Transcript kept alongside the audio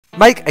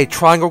Make a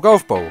triangle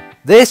golf ball.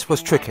 This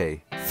was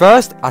tricky.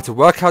 First, I had to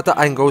work out the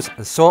angles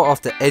and sort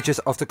off the edges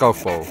of the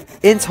golf ball.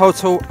 In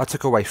total, I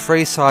took away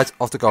 3 sides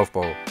of the golf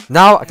ball.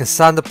 Now I can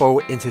sand the ball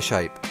into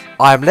shape.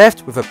 I am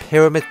left with a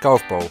pyramid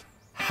golf ball.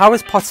 How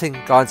is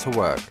putting going to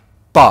work?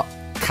 But,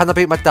 can I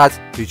beat my dad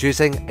who's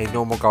using a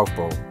normal golf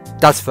ball?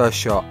 Dad's first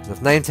shot, and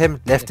I've named him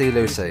Lefty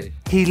Lucy.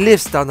 He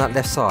lives down that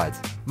left side.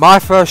 My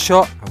first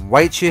shot, and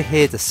wait till you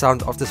hear the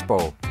sound of this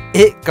ball.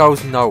 It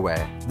goes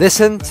nowhere.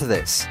 Listen to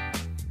this.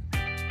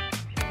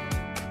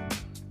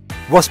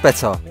 What's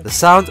better, the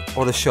sound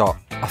or the shot?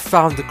 I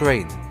found the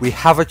green. We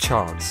have a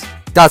chance.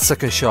 Dad's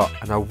second shot,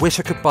 and I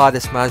wish I could buy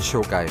this man's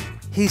short game.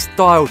 He's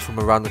dialed from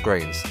around the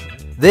greens.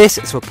 This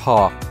is for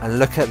par, and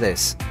look at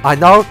this. I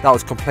know that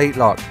was complete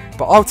luck,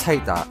 but I'll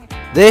take that.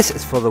 This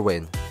is for the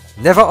win.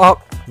 Never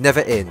up, never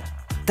in.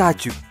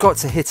 Dad, you've got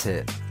to hit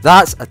it.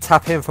 That's a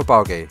tap in for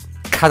bogey.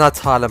 Can I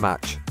tile a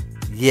match?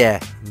 Yeah,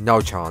 no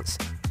chance.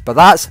 But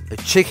that's a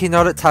cheeky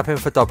note at tap in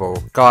for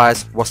double.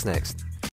 Guys, what's next?